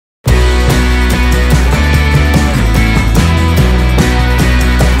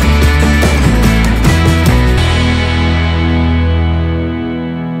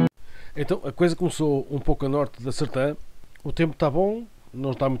Então a coisa começou um pouco a norte da Sertã. O tempo está bom,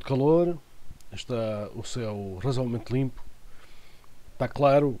 não está muito calor, está o céu razoavelmente limpo, está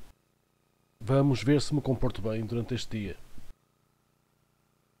claro. Vamos ver se me comporto bem durante este dia.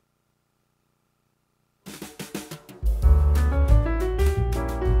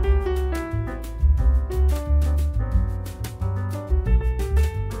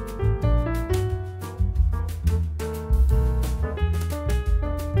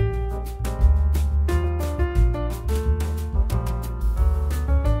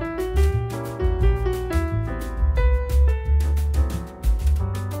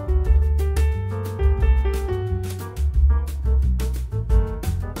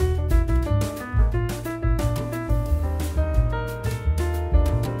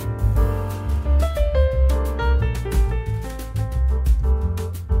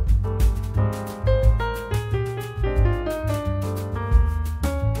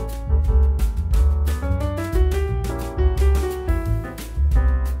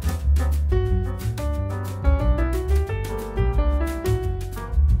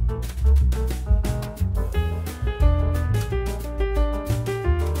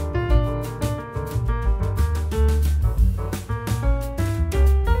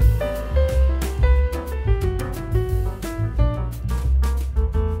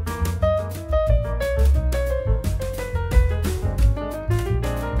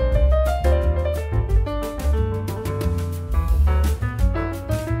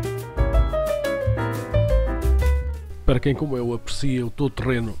 Para quem como eu aprecia o todo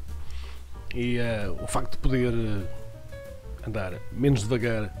terreno e o facto de poder andar menos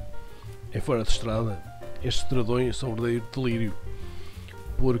devagar em fora de estrada, estes estradões são um verdadeiro delírio,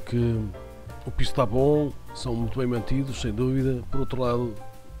 porque o piso está bom, são muito bem mantidos, sem dúvida. Por outro lado,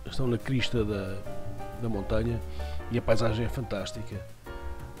 estão na crista da montanha e a paisagem é fantástica.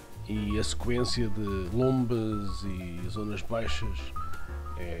 E a sequência de lombas e zonas baixas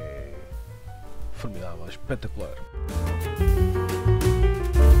é formidável, é espetacular.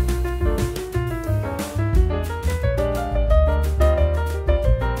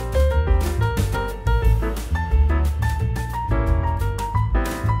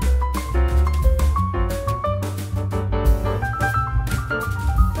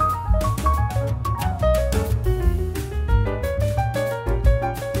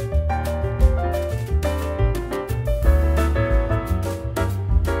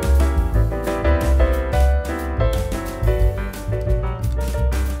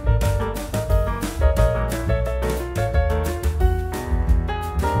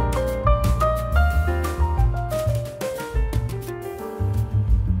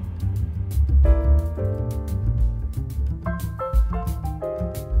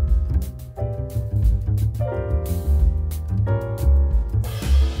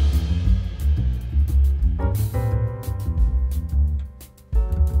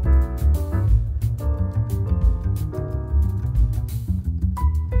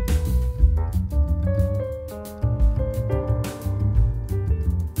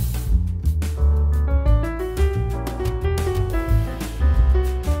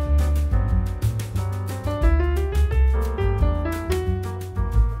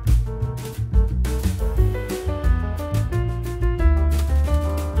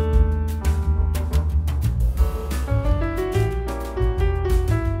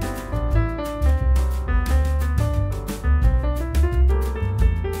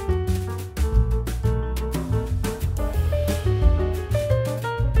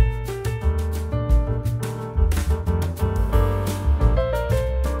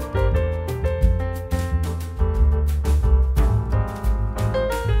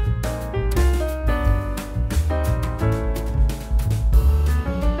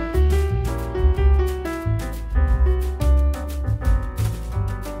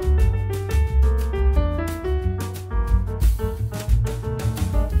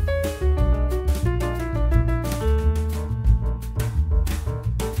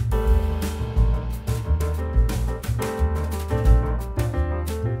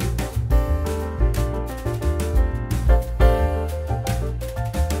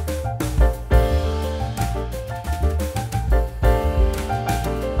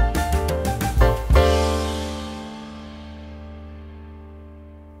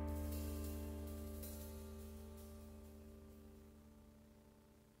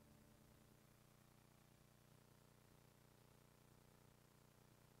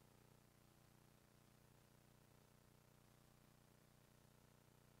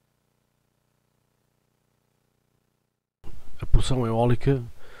 A produção eólica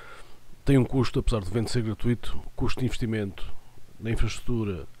tem um custo, apesar do vento ser gratuito, o custo de investimento na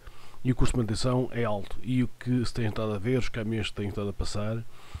infraestrutura e o custo de manutenção é alto. E o que se tem estado a ver, os caminhões que têm estado a passar,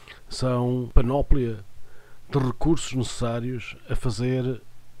 são panóplia de recursos necessários a fazer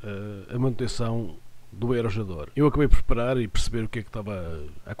a manutenção do aerogedor. Eu acabei por preparar e perceber o que é que estava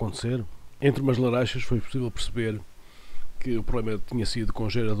a acontecer. Entre umas laranjas foi possível perceber que o problema tinha sido com o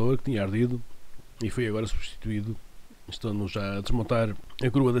gerador, que tinha ardido, e foi agora substituído, estando já a desmontar a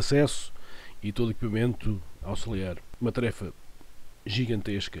grua de acesso e todo o equipamento auxiliar. Uma tarefa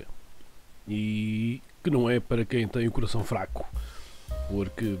gigantesca e que não é para quem tem o coração fraco,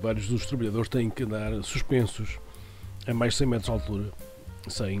 porque vários dos trabalhadores têm que andar suspensos a mais de 100 metros de altura,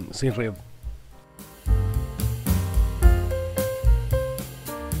 sem rede.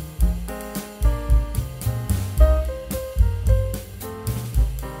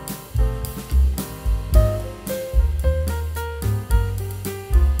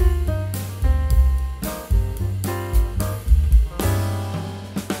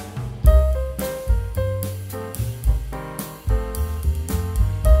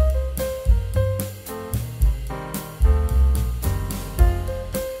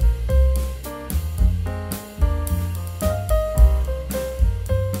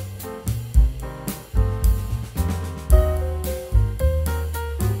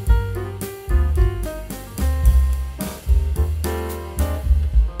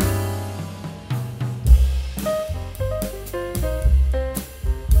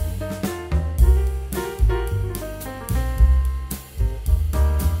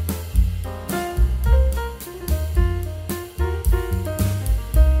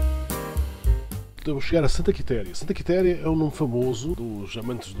 Vou chegar a Santa Quitéria. Santa Quitéria é um nome famoso dos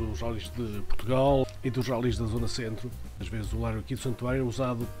amantes dos rallies de Portugal e dos rallies da zona centro. Às vezes o largo aqui do santuário é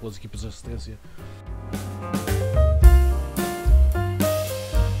usado pelas equipas de assistência.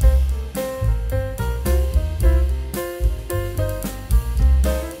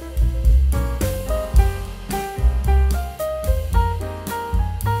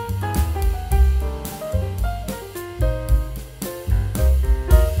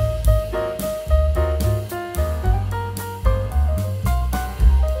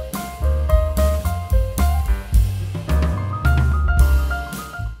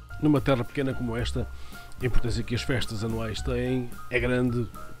 Numa terra pequena como esta, a importância que as festas anuais têm é grande,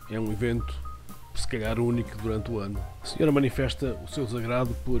 é um evento, se calhar único durante o ano. A senhora manifesta o seu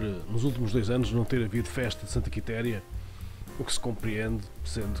desagrado por, nos últimos 2 anos, não ter havido festa de Santa Quitéria, o que se compreende,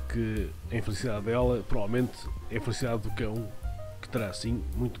 sendo que a infelicidade dela provavelmente é a felicidade do cão, que terá assim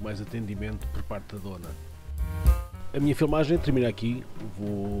muito mais atendimento por parte da dona. A minha filmagem termina aqui,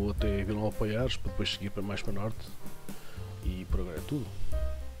 vou até Vila Nova de Paiares, para depois seguir mais para norte, e por agora é tudo.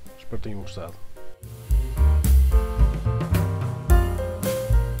 Espero que tenham gostado.